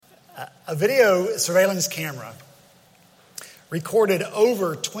A video surveillance camera recorded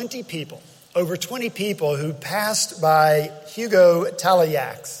over 20 people who passed by Hugo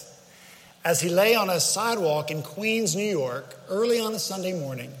Talaillax as he lay on a sidewalk in Queens, New York, early on a Sunday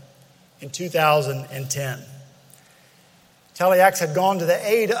morning in 2010. Talaillax had gone to the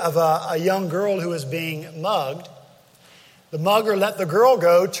aid of a young girl who was being mugged. The mugger let the girl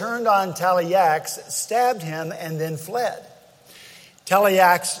go, turned on Talaillax, stabbed him, and then fled.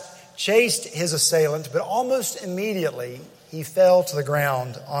 Talaillax chased his assailant, but almost immediately he fell to the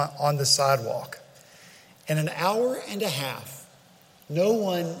ground on the sidewalk. In an hour and a half, no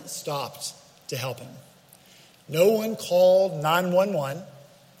one stopped to help him. No one called 911.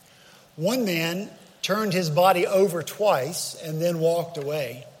 One man turned his body over twice and then walked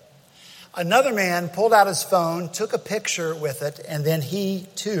away. Another man pulled out his phone, took a picture with it, and then he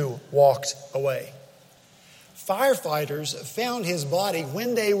too walked away. Firefighters found his body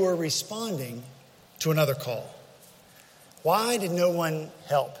when they were responding to another call. Why did no one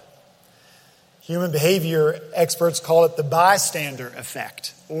help? Human behavior experts call it the bystander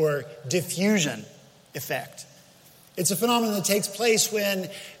effect or diffusion effect. It's a phenomenon that takes place when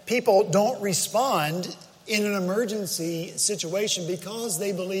people don't respond in an emergency situation because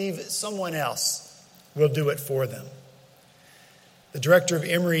they believe someone else will do it for them. The director of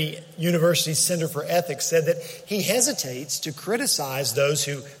Emory University's Center for Ethics said that he hesitates to criticize those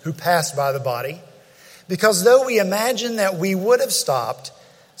who pass by the body because though we imagine that we would have stopped,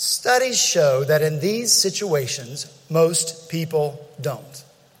 studies show that in these situations, most people don't.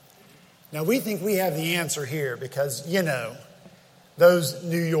 Now, we think we have the answer here because, those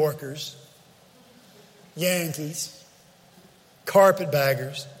New Yorkers, Yankees,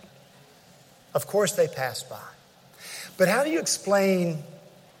 carpetbaggers, of course they pass by. But how do you explain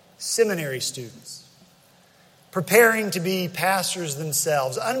seminary students preparing to be pastors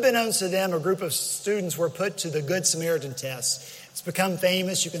themselves? Unbeknownst to them, a group of students were put to the Good Samaritan test. It's become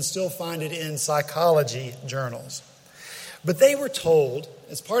famous. You can still find it in psychology journals. But they were told,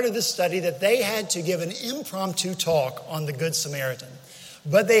 as part of this study, that they had to give an impromptu talk on the Good Samaritan.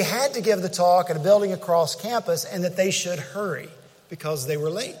 But they had to give the talk at a building across campus and that they should hurry because they were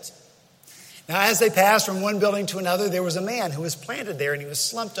late. Now, as they passed from one building to another, there was a man who was planted there and he was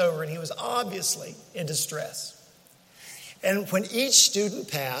slumped over and he was obviously in distress. And when each student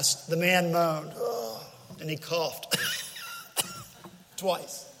passed, the man moaned, "Oh," and he coughed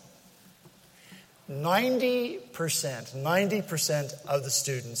twice. 90% of the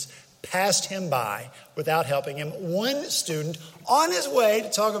students passed him by without helping him. One student, on his way to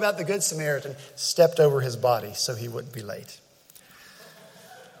talk about the Good Samaritan, stepped over his body so he wouldn't be late.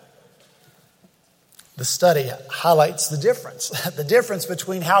 The study highlights the difference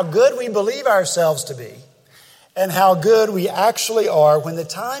between how good we believe ourselves to be and how good we actually are when the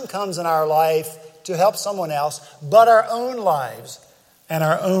time comes in our life to help someone else, but our own lives and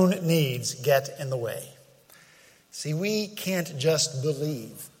our own needs get in the way. See, we can't just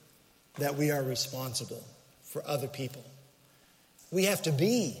believe that we are responsible for other people. We have to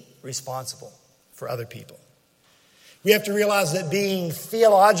be responsible for other people. We have to realize that being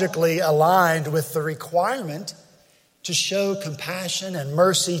theologically aligned with the requirement to show compassion and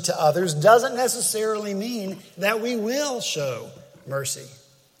mercy to others doesn't necessarily mean that we will show mercy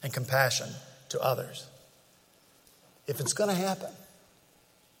and compassion to others. If it's going to happen,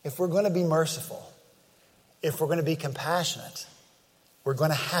 if we're going to be merciful, if we're going to be compassionate, we're going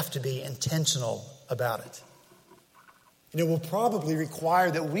to have to be intentional about it. And it will probably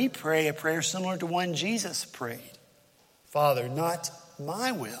require that we pray a prayer similar to one Jesus prayed. Father, not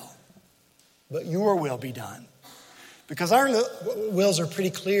my will, but your will be done. Because our wills are pretty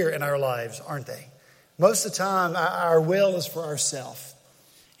clear in our lives, aren't they? Most of the time, our will is for ourselves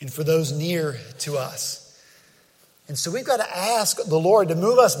and for those near to us. And so we've got to ask the Lord to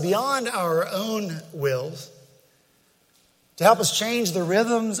move us beyond our own wills, to help us change the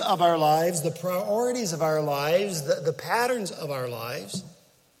rhythms of our lives, the priorities of our lives, the patterns of our lives,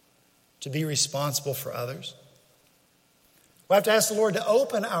 to be responsible for others. We'll have to ask the Lord to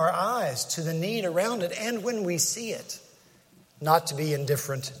open our eyes to the need around it, and when we see it, not to be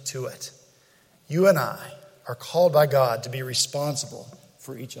indifferent to it. You and I are called by God to be responsible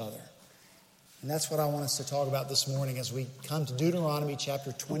for each other. And that's what I want us to talk about this morning as we come to Deuteronomy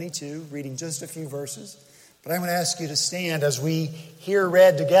chapter 22, reading just a few verses. But I'm going to ask you to stand as we hear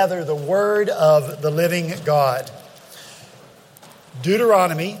read together the word of the living God.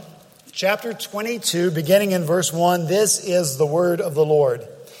 Deuteronomy chapter 22, beginning in verse 1, this is the word of the Lord.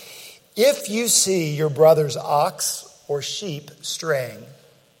 If you see your brother's ox or sheep straying,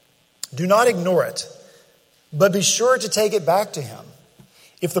 do not ignore it, but be sure to take it back to him.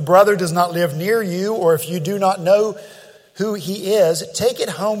 If the brother does not live near you, or if you do not know who he is, take it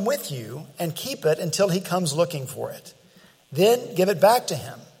home with you and keep it until he comes looking for it. Then give it back to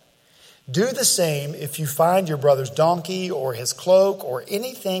him. Do the same if you find your brother's donkey or his cloak or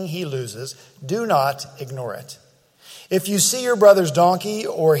anything he loses. Do not ignore it. If you see your brother's donkey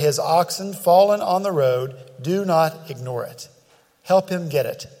or his oxen fallen on the road, do not ignore it. Help him get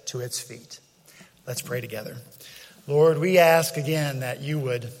it to its feet. Let's pray together. Lord, we ask again that you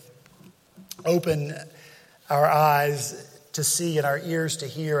would open our eyes to see and our ears to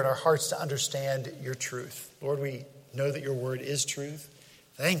hear and our hearts to understand your truth. Lord, we know that your word is truth.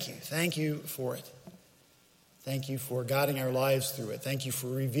 Thank you. Thank you for it. Thank you for guiding our lives through it. Thank you for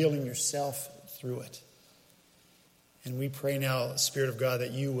revealing yourself through it. And we pray now, Spirit of God,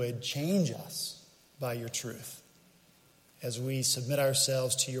 that you would change us by your truth as we submit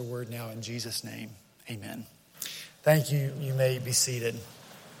ourselves to your word now in Jesus' name. Amen. Thank you. You may be seated.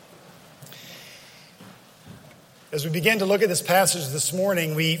 As we begin to look at this passage this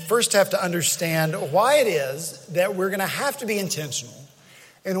morning, we first have to understand why it is that we're going to have to be intentional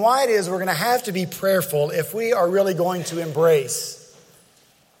and why it is we're going to have to be prayerful if we are really going to embrace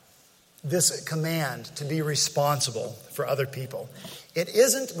this command to be responsible for other people. It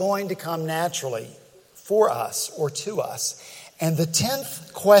isn't going to come naturally for us or to us. And the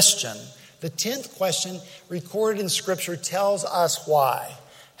 10th question recorded in Scripture tells us why.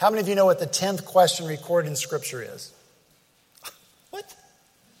 How many of you know what the 10th question recorded in Scripture is? What?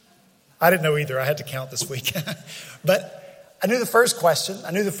 I didn't know either. I had to count this week. But I knew the first question.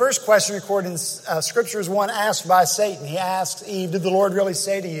 I knew the first question recorded in Scripture is one asked by Satan. He asked Eve, did the Lord really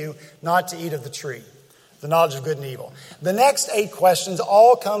say to you not to eat of the tree, the knowledge of good and evil? The next 8 questions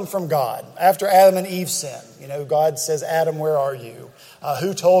all come from God. After Adam and Eve sin, God says, Adam, where are you?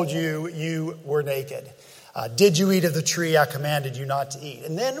 Who told you you were naked? Did you eat of the tree I commanded you not to eat?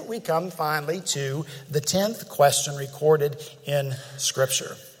 And then we come finally to the 10th question recorded in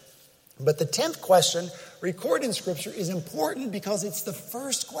Scripture. But the 10th question recorded in Scripture is important because it's the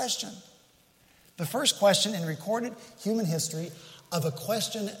first question. The first question in recorded human history of a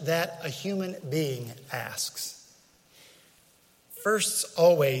question that a human being asks. Firsts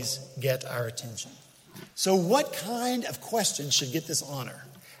always get our attention. So what kind of question should get this honor?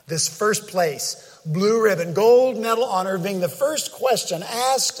 This first place, blue ribbon, gold medal honor of being the first question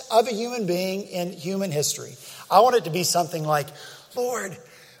asked of a human being in human history. I want it to be something like, Lord,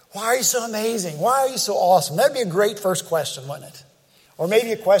 why are you so amazing? Why are you so awesome? That'd be a great first question, wouldn't it? Or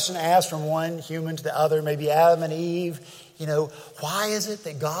maybe a question asked from one human to the other, maybe Adam and Eve. Why is it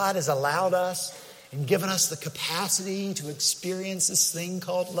that God has allowed us and given us the capacity to experience this thing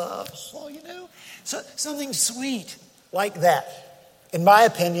called love? So something sweet like that, in my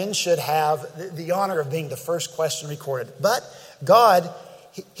opinion, should have the honor of being the first question recorded. But God,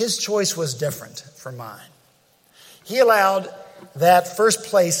 his choice was different from mine. He allowed that first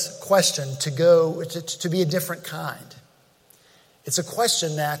place question to be a different kind. It's a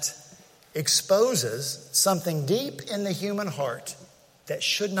question that exposes something deep in the human heart that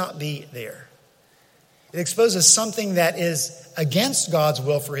should not be there. It exposes something that is against God's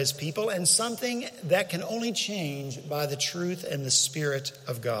will for his people and something that can only change by the truth and the Spirit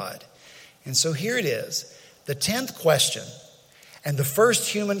of God. And so here it is, the 10th question, and the first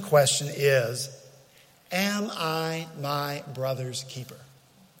human question is, am I my brother's keeper?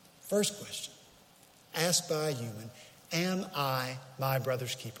 First question, asked by a human, am I my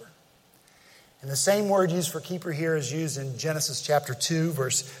brother's keeper? And the same word used for keeper here is used in Genesis chapter 2,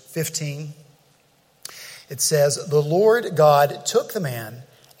 verse 15. It says, the Lord God took the man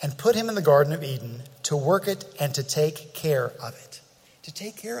and put him in the Garden of Eden to work it and to take care of it. To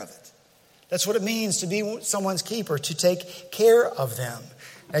take care of it. That's what it means to be someone's keeper, to take care of them.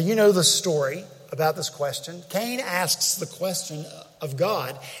 Now you know the story about this question. Cain asks the question of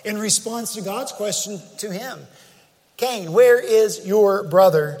God in response to God's question to him. Cain, where is your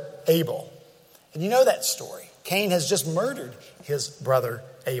brother Abel? And you know that story. Cain has just murdered his brother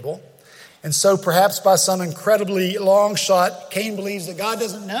Abel. And so perhaps by some incredibly long shot, Cain believes that God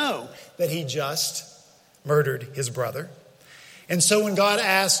doesn't know that he just murdered his brother. And so when God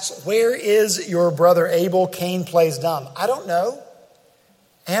asks, where is your brother Abel? Cain plays dumb. I don't know.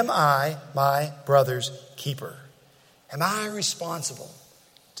 Am I my brother's keeper? Am I responsible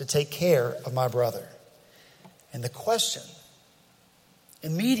to take care of my brother? And the question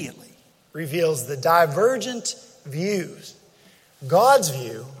immediately reveals the divergent views, God's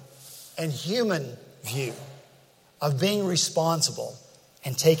view and human view of being responsible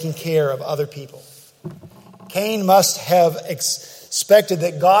and taking care of other people. Cain must have expected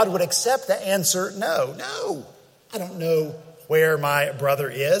that God would accept the answer, no, I don't know where my brother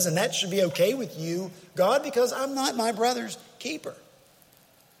is, and that should be okay with you, God, because I'm not my brother's keeper.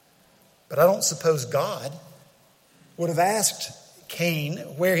 But I don't suppose God would have asked Cain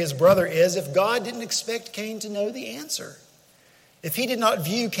where his brother is if God didn't expect Cain to know the answer. If he did not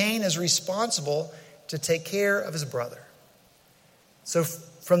view Cain as responsible to take care of his brother. So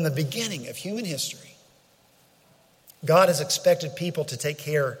from the beginning of human history, God has expected people to take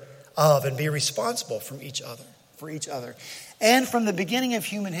care of and be responsible for each other. And from the beginning of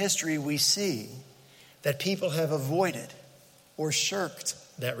human history, we see that people have avoided or shirked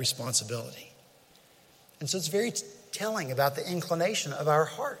that responsibility. And so it's very telling about the inclination of our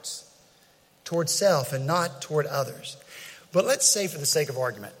hearts toward self and not toward others. But let's say, for the sake of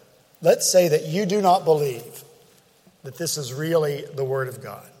argument, let's say that you do not believe that this is really the Word of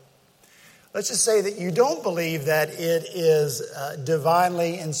God. Let's just say that you don't believe that it is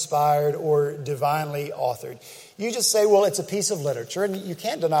divinely inspired or divinely authored. You just say, well, it's a piece of literature, and you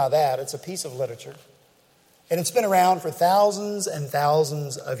can't deny that. It's a piece of literature. And it's been around for thousands and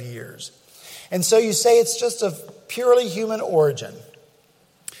thousands of years. And so you say it's just of purely human origin.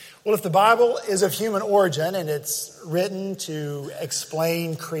 Well, if the Bible is of human origin and it's written to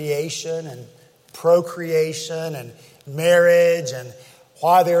explain creation and procreation and marriage and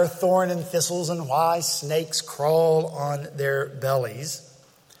why there are thorns and thistles and why snakes crawl on their bellies,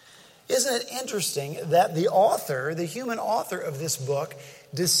 isn't it interesting that the author, the human author of this book,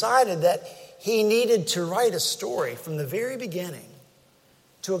 decided that he needed to write a story from the very beginning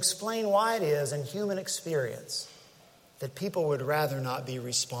to explain why it is in human experience that people would rather not be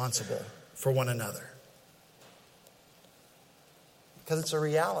responsible for one another. Because it's a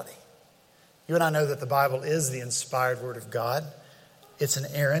reality. You and I know that the Bible is the inspired Word of God. It's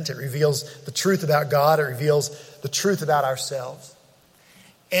inerrant. It reveals the truth about God. It reveals the truth about ourselves.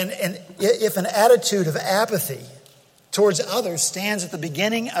 And if an attitude of apathy towards others stands at the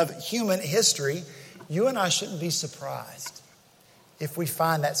beginning of human history, you and I shouldn't be surprised if we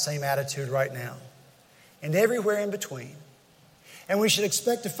find that same attitude right now and everywhere in between. And we should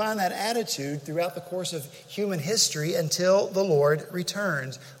expect to find that attitude throughout the course of human history until the Lord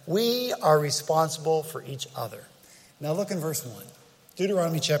returns. We are responsible for each other. Now look in verse 1.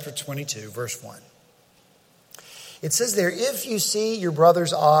 Deuteronomy chapter 22, verse 1. It says there, if you see your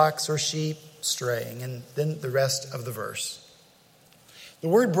brother's ox or sheep straying, and then the rest of the verse. The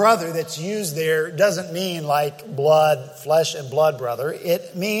word brother that's used there doesn't mean like blood, flesh and blood brother.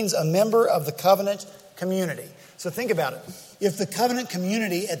 It means a member of the covenant community. So think about it. If the covenant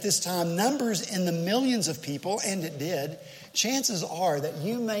community at this time numbers in the millions of people, and it did, chances are that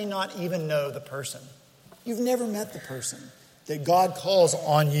you may not even know the person. You've never met the person that God calls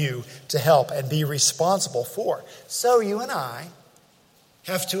on you to help and be responsible for. So you and I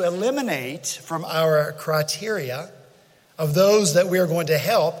have to eliminate from our criteria of those that we are going to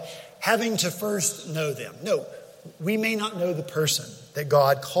help, having to first know them. No, we may not know the person that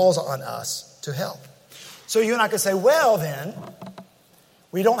God calls on us to help. So you and I could say, well then,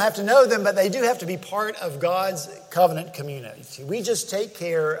 we don't have to know them, but they do have to be part of God's covenant community. We just take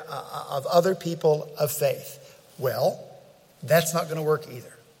care of other people of faith. Well, that's not going to work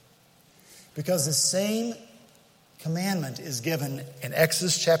either. Because the same commandment is given in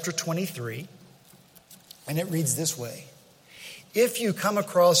Exodus chapter 23, and it reads this way. If you come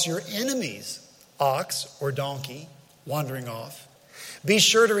across your enemy's ox or donkey wandering off, be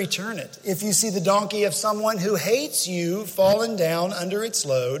sure to return it. If you see the donkey of someone who hates you fallen down under its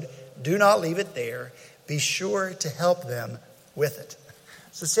load, do not leave it there. Be sure to help them with it.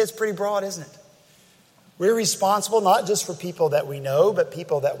 So it's pretty broad, isn't it? We're responsible not just for people that we know, but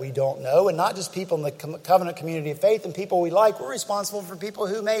people that we don't know, and not just people in the covenant community of faith and people we like. We're responsible for people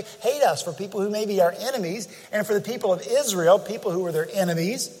who may hate us, for people who may be our enemies, and for the people of Israel, people who were their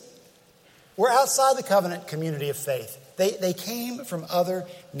enemies. We're outside the covenant community of faith. They came from other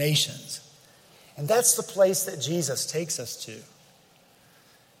nations. And that's the place that Jesus takes us to.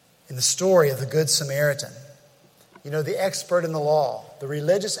 In the story of the Good Samaritan, you know, the expert in the law, the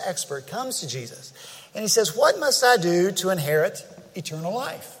religious expert, comes to Jesus. And he says, what must I do to inherit eternal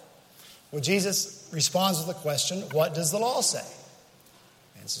life? Well, Jesus responds with the question, what does the law say?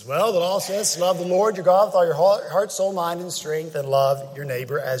 And he says, well, the law says, love the Lord your God with all your heart, soul, mind, and strength, and love your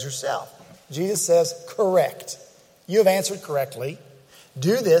neighbor as yourself. Jesus says, correct. You have answered correctly.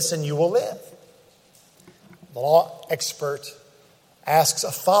 Do this and you will live. The law expert asks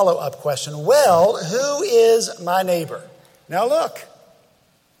a follow-up question. Well, who is my neighbor? Now look,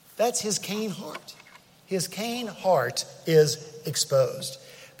 that's his Cain heart. His Cain heart is exposed.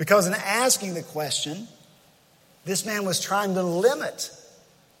 Because in asking the question, this man was trying to limit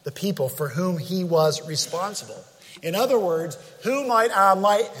the people for whom he was responsible. In other words, who might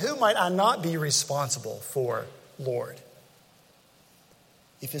I not be responsible for, Lord?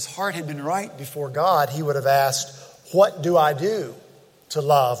 If his heart had been right before God, he would have asked, what do I do to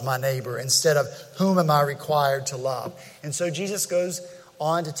love my neighbor, instead of whom am I required to love? And so Jesus goes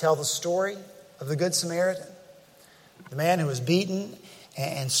on to tell the story of the Good Samaritan, the man who was beaten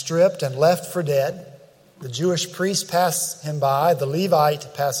and stripped and left for dead. The Jewish priest passed him by, the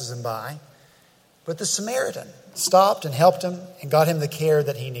Levite passes him by, but the Samaritan stopped and helped him and got him the care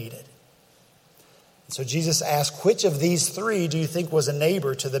that he needed. And so Jesus asked, which of these three do you think was a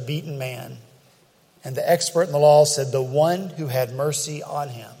neighbor to the beaten man? And the expert in the law said, the one who had mercy on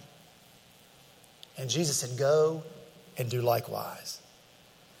him. And Jesus said, go and do likewise.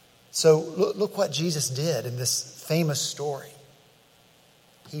 So look what Jesus did in this famous story.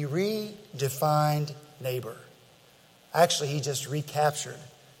 He redefined neighbor. Actually, he just recaptured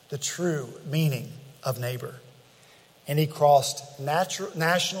the true meaning of neighbor. And he crossed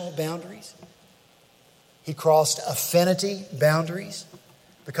national boundaries. He crossed affinity boundaries,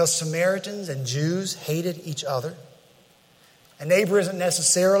 because Samaritans and Jews hated each other. A neighbor isn't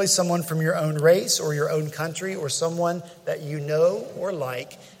necessarily someone from your own race or your own country or someone that you know or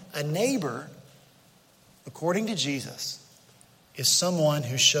like. A neighbor, according to Jesus, is someone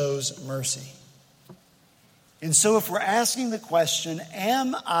who shows mercy. And so if we're asking the question,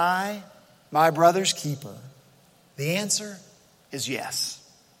 am I my brother's keeper? The answer is yes.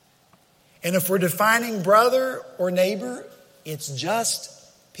 And if we're defining brother or neighbor, it's just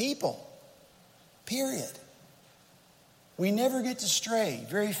people. Period. We never get to stray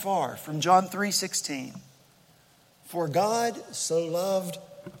very far from John 3:16. For God so loved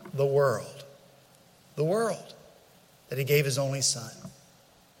the world, that he gave his only son.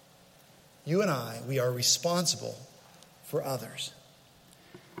 You and I, we are responsible for others.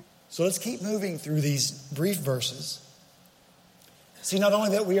 So let's keep moving through these brief verses. See, not only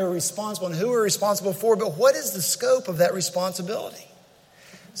that we are responsible and who we're responsible for, but what is the scope of that responsibility?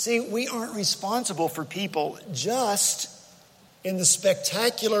 See, we aren't responsible for people just in the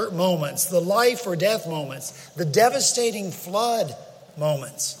spectacular moments, the life or death moments, the devastating flood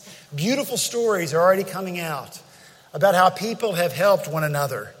moments. Beautiful stories are already coming out about how people have helped one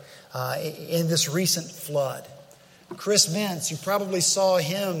another in this recent flood. Chris Mintz, you probably saw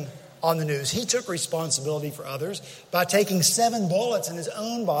him on the news. He took responsibility for others by taking 7 bullets in his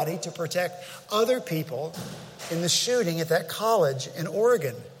own body to protect other people in the shooting at that college in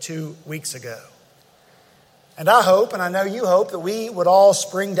Oregon 2 weeks ago. And I hope, and I know you hope, that we would all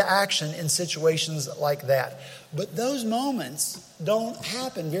spring to action in situations like that. But those moments don't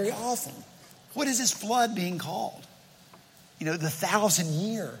happen very often. What is this flood being called? The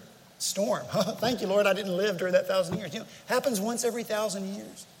 1,000-year storm. Thank you, Lord, I didn't live during that 1,000 years. Happens once every 1,000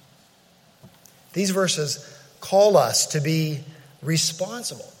 years. These verses call us to be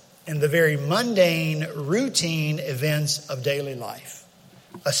responsible in the very mundane, routine events of daily life.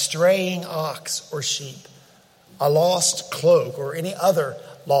 A straying ox or sheep, a lost cloak, or any other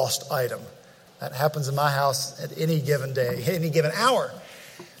lost item. That happens in my house at any given day, any given hour.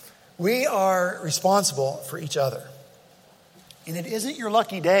 We are responsible for each other. And it isn't your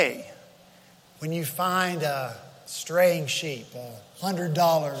lucky day when you find a straying sheep, a $100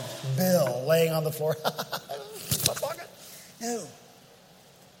 bill laying on the floor. My pocket. No.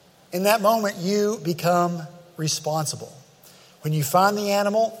 In that moment, you become responsible. When you find the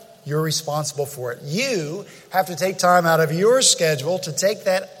animal, you're responsible for it. You have to take time out of your schedule to take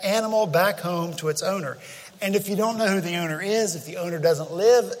that animal back home to its owner. And if you don't know who the owner is, if the owner doesn't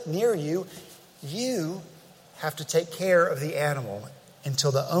live near you, you have to take care of the animal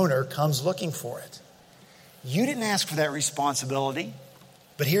until the owner comes looking for it. You didn't ask for that responsibility,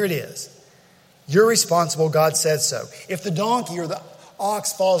 but here it is. You're responsible, God said so. If the donkey or the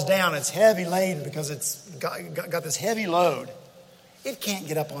ox falls down, it's heavy laden because it's got this heavy load. It can't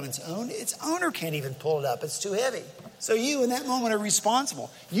get up on its own. Its owner can't even pull it up. It's too heavy. So you, in that moment, are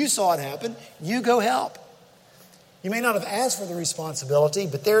responsible. You saw it happen. You go help. You may not have asked for the responsibility,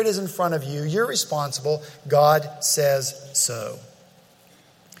 but there it is in front of you. You're responsible. God says so.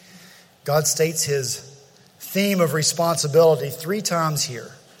 God states his theme of responsibility 3 times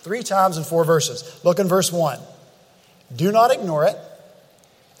here. 3 times in 4 verses. Look in verse 1. Do not ignore it.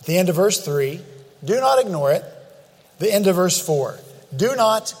 At the end of verse 3, do not ignore it. The end of verse 4. Do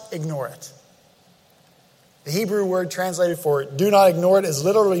not ignore it. The Hebrew word translated for do not ignore it is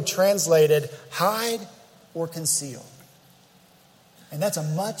literally translated hide or conceal. And that's a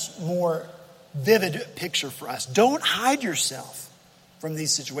much more vivid picture for us. Don't hide yourself from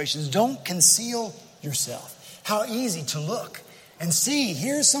these situations. Don't conceal yourself. How easy to look and see,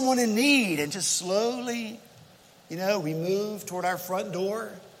 here's someone in need, and just slowly We move toward our front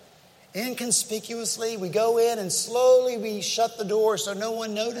door. Inconspicuously, we go in and slowly we shut the door so no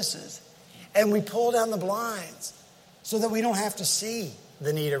one notices. And we pull down the blinds so that we don't have to see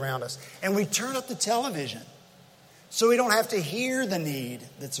the need around us. And we turn up the television so we don't have to hear the need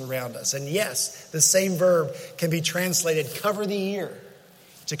that's around us. And yes, the same verb can be translated cover the ear.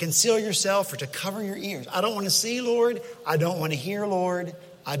 To conceal yourself or to cover your ears. I don't want to see, Lord. I don't want to hear, Lord.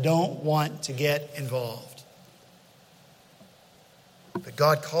 I don't want to get involved. But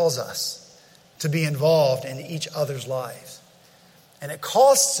God calls us to be involved in each other's lives. And it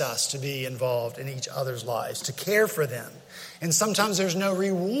costs us to be involved in each other's lives, to care for them. And sometimes there's no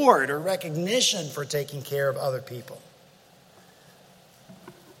reward or recognition for taking care of other people.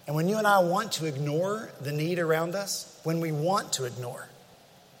 And when you and I want to ignore the need around us, when we want to ignore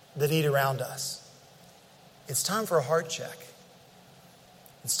the need around us, it's time for a heart check.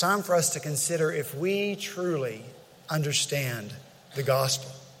 It's time for us to consider if we truly understand the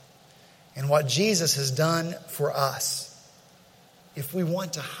gospel and what Jesus has done for us. If we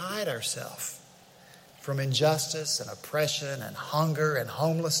want to hide ourselves from injustice and oppression and hunger and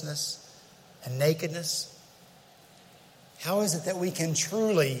homelessness and nakedness, how is it that we can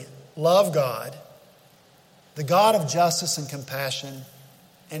truly love God, the God of justice and compassion,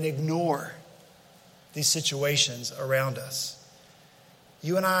 and ignore these situations around us?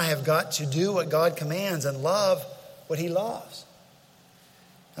 You and I have got to do what God commands and love what He loves.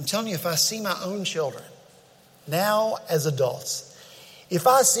 I'm telling you, if I see my own children, now as adults, if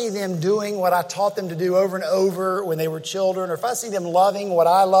I see them doing what I taught them to do over and over when they were children, or if I see them loving what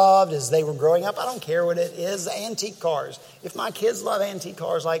I loved as they were growing up, I don't care what it is, antique cars. If my kids love antique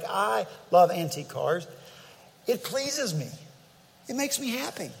cars like I love antique cars, it pleases me. It makes me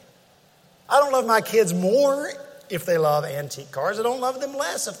happy. I don't love my kids more if they love antique cars. I don't love them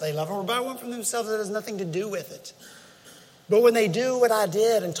less if they love them or buy one for themselves. That has nothing to do with it. But when they do what I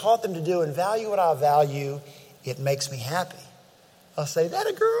did and taught them to do and value what I value, it makes me happy. I'll say, that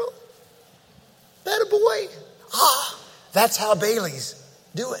a girl? That a boy? That's how Baileys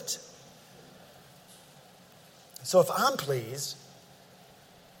do it. So if I'm pleased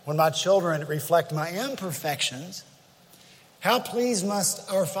when my children reflect my imperfections, how pleased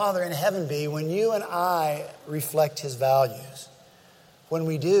must our Father in heaven be when you and I reflect His values? When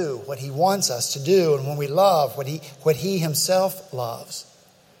we do what He wants us to do, and when we love what He Himself loves.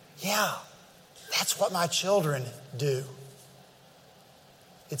 Yeah, that's what my children do.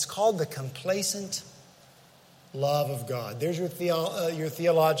 It's called the complacent love of God. There's your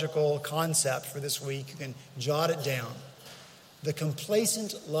theological concept for this week. You can jot it down. The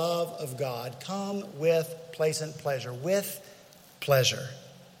complacent love of God. Come with placent pleasure. With pleasure.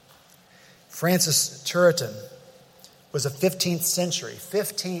 Francis Turretin was a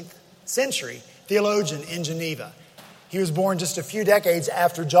 15th century theologian in Geneva. He was born just a few decades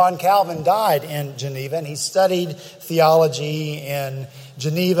after John Calvin died in Geneva, and he studied theology in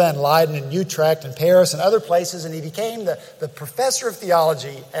Geneva and Leiden and Utrecht and Paris and other places, and he became the professor of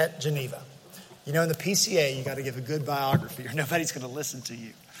theology at Geneva. In the PCA, you got to give a good biography or nobody's going to listen to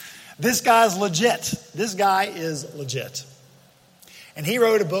you. This guy's legit. This guy is legit. And he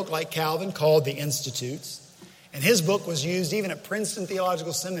wrote a book like Calvin called The Institutes. And his book was used even at Princeton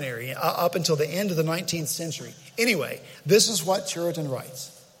Theological Seminary up until the end of the 19th century. Anyway, this is what Turretin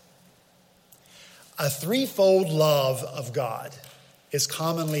writes. A threefold love of God is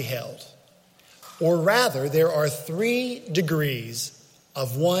commonly held. Or rather, there are 3 degrees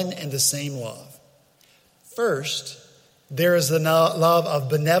of one and the same love. First, there is the love of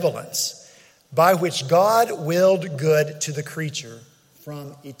benevolence, by which God willed good to the creature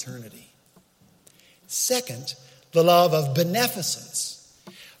from eternity. Second, the love of beneficence,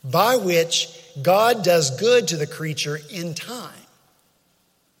 by which God does good to the creature in time,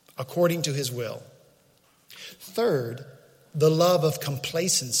 according to His will. Third, the love of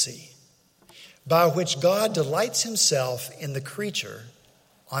complacency, by which God delights Himself in the creature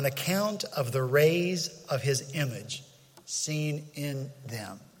on account of the rays of His image seen in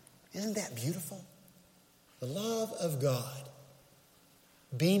them. Isn't that beautiful? The love of God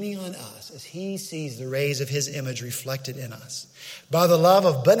beaming on us as He sees the rays of His image reflected in us. By the love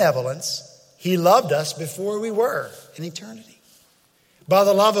of benevolence, He loved us before we were in eternity. By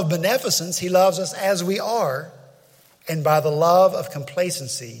the love of beneficence, He loves us as we are. And by the love of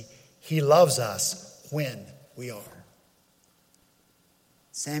complacency, He loves us when we are.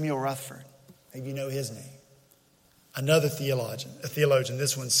 Samuel Rutherford, maybe you know his name. Another theologian.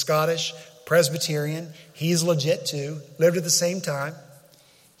 This one's Scottish, Presbyterian. He's legit too, lived at the same time.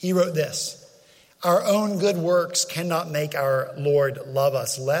 He wrote this: our own good works cannot make our Lord love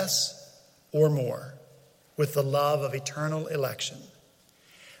us less or more. with the love of eternal election,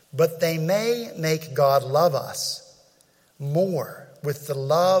 but they may make God love us more with the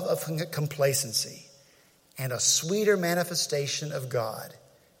love of complacency and a sweeter manifestation of God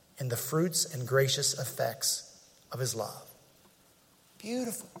in the fruits and gracious effects of his love.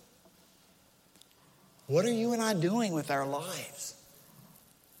 Beautiful. What are you and I doing with our lives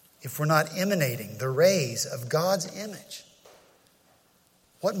if we're not emanating the rays of God's image?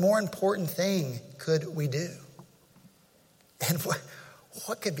 What more important thing could we do? And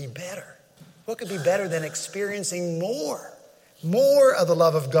what could be better? What could be better than experiencing more of the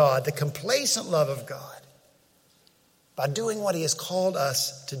love of God, the complacent love of God, by doing what he has called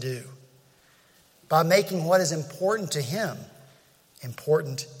us to do, by making what is important to him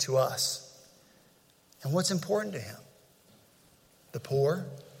important to us. And what's important to him? The poor,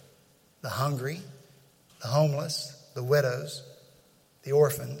 the hungry, the homeless, the widows, the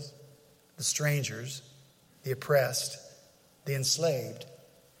orphans, the strangers, the oppressed, the enslaved,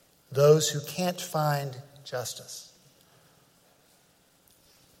 those who can't find justice.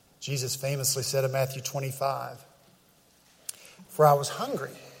 Jesus famously said in Matthew 25, "For I was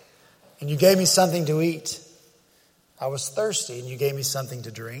hungry, and you gave me something to eat. I was thirsty, and you gave me something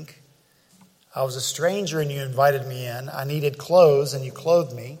to drink. I was a stranger, and you invited me in. I needed clothes, and you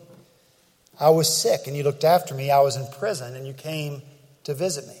clothed me. I was sick, and you looked after me. I was in prison, and you came to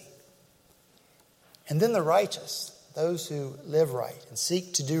visit me." And then the righteous, those who live right and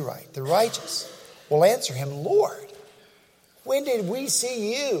seek to do right, the righteous will answer him, "Lord, when did we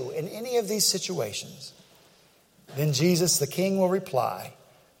see you in any of these situations?" Then Jesus, the King, will reply,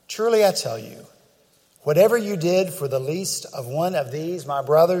 "Truly I tell you, whatever you did for the least of one of these, my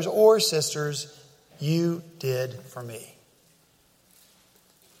brothers or sisters, you did for me."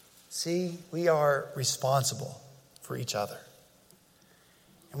 See, we are responsible for each other.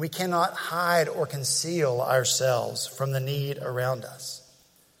 And we cannot hide or conceal ourselves from the need around us.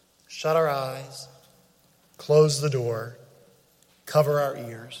 Shut our eyes, close the door, cover our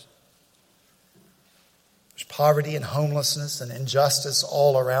ears. There's poverty and homelessness and injustice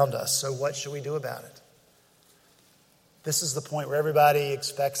all around us. So what should we do about it? This is the point where everybody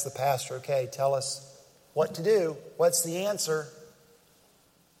expects the pastor, okay, tell us what to do. What's the answer?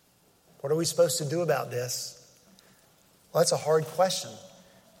 What are we supposed to do about this? Well, that's a hard question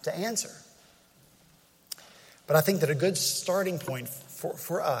to answer. But I think that a good starting point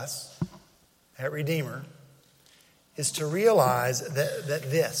for us at Redeemer is to realize that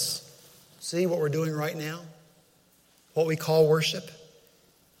this, see what we're doing right now, what we call worship,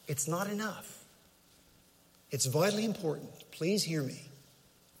 it's not enough. It's vitally important. Please hear me.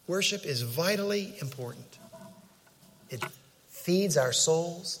 Worship is vitally important. It feeds our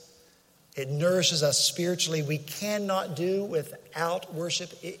souls. It nourishes us spiritually. We cannot do without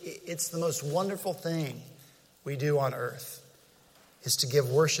worship. It's the most wonderful thing we do on earth, is to give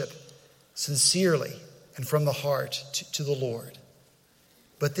worship sincerely and from the heart to the Lord.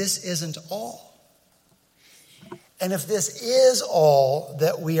 But this isn't all. And if this is all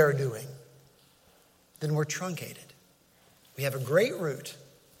that we are doing, then we're truncated. We have a great root.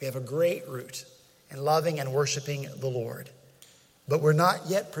 We have a great root in loving and worshiping the Lord. But we're not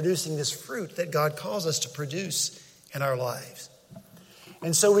yet producing this fruit that God calls us to produce in our lives.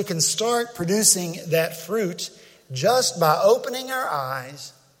 And so we can start producing that fruit just by opening our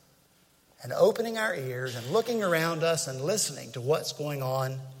eyes and opening our ears and looking around us and listening to what's going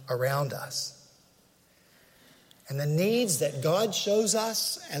on around us. And the needs that God shows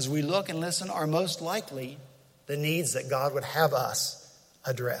us as we look and listen are most likely the needs that God would have us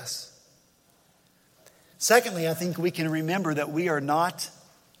address. Secondly, I think we can remember that we are not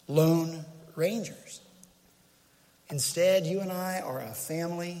lone rangers. Instead, you and I are a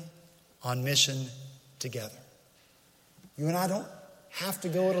family on mission together. You and I don't have to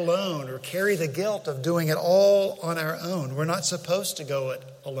go it alone or carry the guilt of doing it all on our own. We're not supposed to go it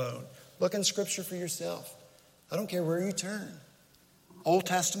alone. Look in Scripture for yourself. I don't care where you turn. Old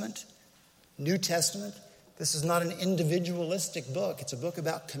Testament, New Testament. This is not an individualistic book. It's a book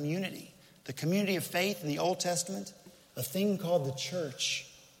about community. The community of faith in the Old Testament, a thing called the church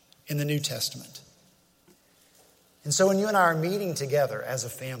in the New Testament. And so when you and I are meeting together as a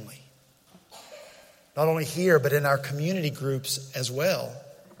family, not only here but in our community groups as well,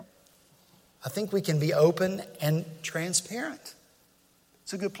 I think we can be open and transparent.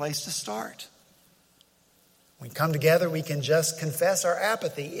 It's a good place to start. When we come together, we can just confess our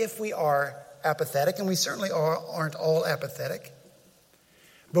apathy if we are apathetic, and we certainly aren't all apathetic.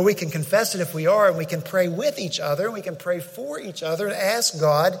 But we can confess it if we are, and we can pray with each other, and we can pray for each other and ask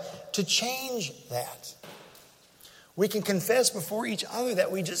God to change that. We can confess before each other that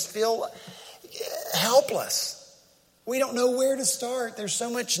we just feel helpless. We don't know where to start. There's so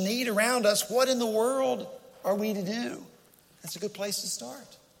much need around us. What in the world are we to do? That's a good place to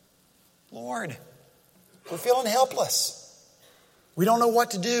start. Lord, we're feeling helpless. We don't know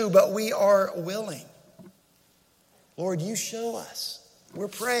what to do, but we are willing. Lord, you show us. We're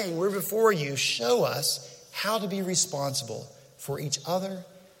praying. We're before you. Show us how to be responsible for each other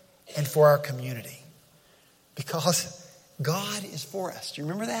and for our community. Because God is for us. Do you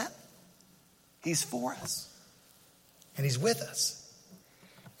remember that? He's for us. And He's with us.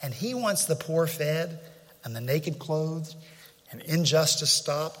 And He wants the poor fed and the naked clothed and injustice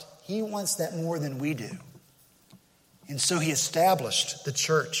stopped. He wants that more than we do. And so He established the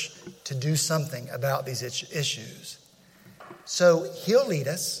church to do something about these issues. So He'll lead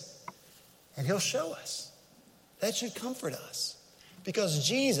us and He'll show us. That should comfort us. Because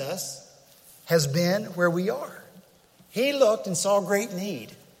Jesus has been where we are. He looked and saw great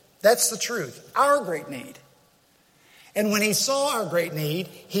need. That's the truth. Our great need. And when He saw our great need,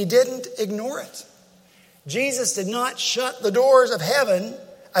 He didn't ignore it. Jesus did not shut the doors of heaven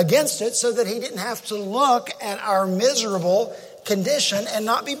against it so that He didn't have to look at our miserable condition and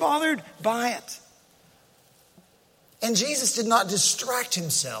not be bothered by it. And Jesus did not distract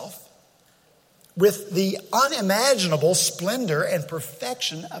Himself with the unimaginable splendor and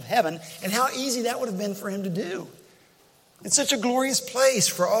perfection of heaven and how easy that would have been for Him to do. It's such a glorious place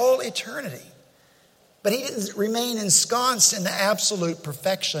for all eternity. But He didn't remain ensconced in the absolute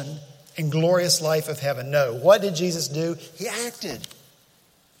perfection and glorious life of heaven. No. What did Jesus do? He acted.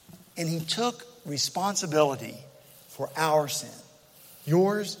 And He took responsibility for our sin.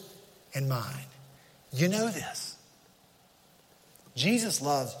 Yours and mine. You know this. Jesus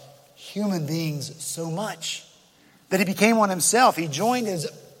loved human beings so much that He became one Himself. He joined His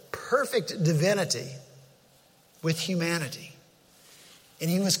perfect divinity with humanity. And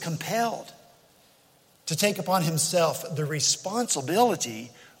He was compelled to take upon Himself the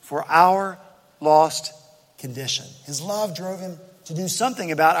responsibility for our lost condition. His love drove Him to do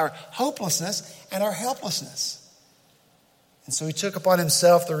something about our hopelessness and our helplessness. And so He took upon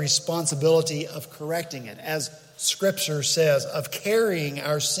Himself the responsibility of correcting it, as Scripture says, of carrying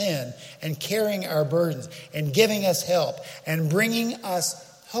our sin and carrying our burdens and giving us help and bringing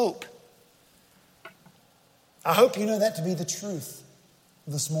us hope. I hope you know that to be the truth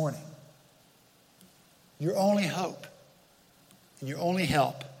this morning. Your only hope and your only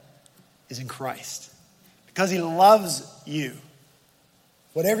help is in Christ. Because He loves you.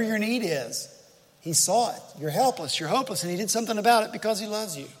 Whatever your need is, He saw it. You're helpless, you're hopeless, and He did something about it because He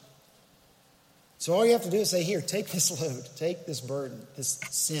loves you. So all you have to do is say, here, take this load, take this burden, this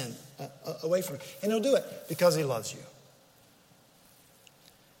sin away from you. And He'll do it because He loves you.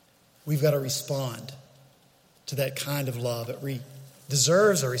 We've got to respond to that kind of love. It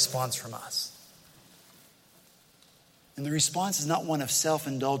deserves a response from us. And the response is not one of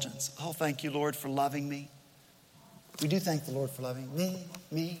self-indulgence. Oh, thank you, Lord, for loving me. We do thank the Lord for loving me,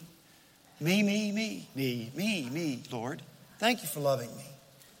 Lord. Thank you for loving me.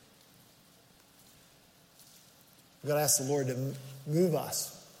 We've got to ask the Lord to move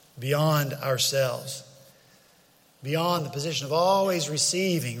us beyond ourselves, beyond the position of always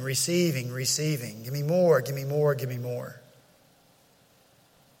receiving. Give me more, give me more, give me more.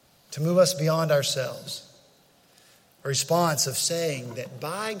 To move us beyond ourselves. A response of saying that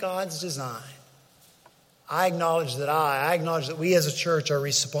by God's design, I acknowledge that we as a church are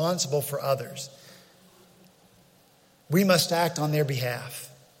responsible for others. We must act on their behalf.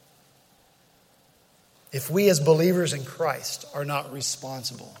 If we as believers in Christ are not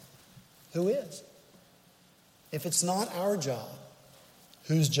responsible, who is? If it's not our job,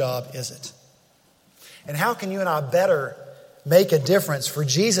 whose job is it? And how can you and I better make a difference for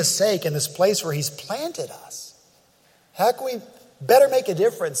Jesus' sake in this place where He's planted us? How can we better make a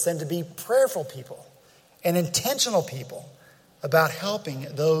difference than to be prayerful people and intentional people about helping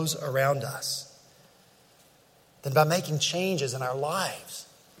those around us? Than by making changes in our lives,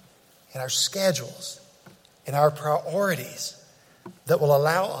 in our schedules, in our priorities that will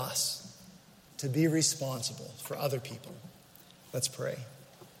allow us to be responsible for other people. Let's pray.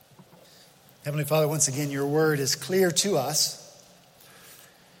 Heavenly Father, once again, your word is clear to us.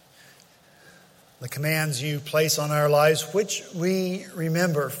 The commands you place on our lives, which we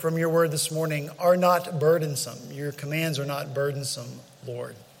remember from your word this morning, are not burdensome. Your commands are not burdensome,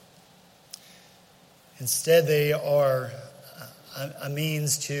 Lord. Instead, they are a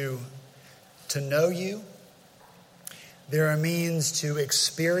means to know you. They're a means to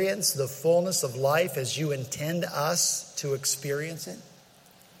experience the fullness of life as you intend us to experience it.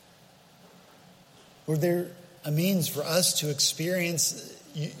 Or they're a means for us to experience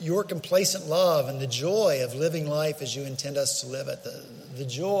your complacent love and the joy of living life as you intend us to live it, the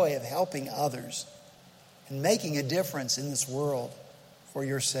joy of helping others and making a difference in this world for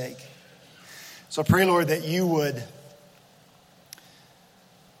your sake. So I pray, Lord, that you would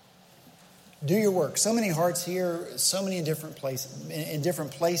do your work. So many hearts here, so many in different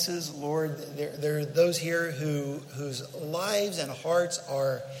places. Lord, there are those here whose lives and hearts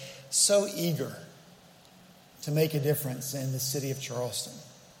are so eager to make a difference in the city of Charleston,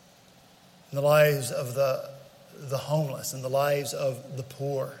 in the lives of the homeless, in the lives of the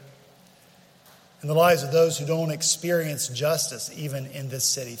poor, in the lives of those who don't experience justice even in this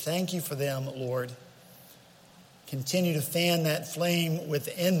city. Thank you for them, Lord. Continue to fan that flame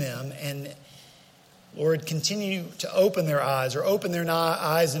within them, and Lord, continue to open their eyes or open their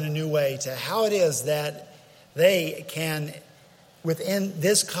eyes in a new way to how it is that they can, within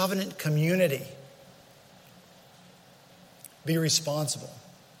this covenant community, be responsible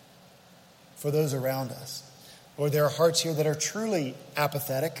for those around us. Lord, there are hearts here that are truly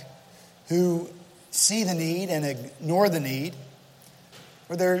apathetic, who see the need and ignore the need.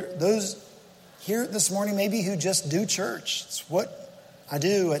 Or there are those here this morning maybe who just do church. It's what I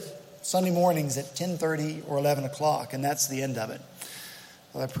do at Sunday mornings at 10:30 or 11 o'clock, and that's the end of it.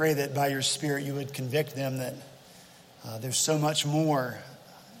 Well, I pray that by your Spirit you would convict them that there's so much more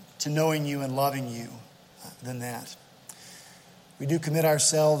to knowing you and loving you than that. We do commit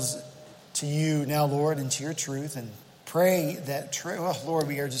ourselves to you now, Lord, and to your truth, and pray that, Lord,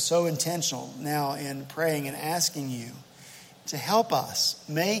 we are just so intentional now in praying and asking you to help us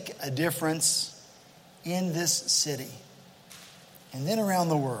make a difference in this city and then around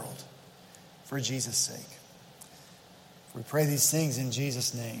the world for Jesus' sake. We pray these things in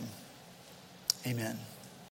Jesus' name. Amen.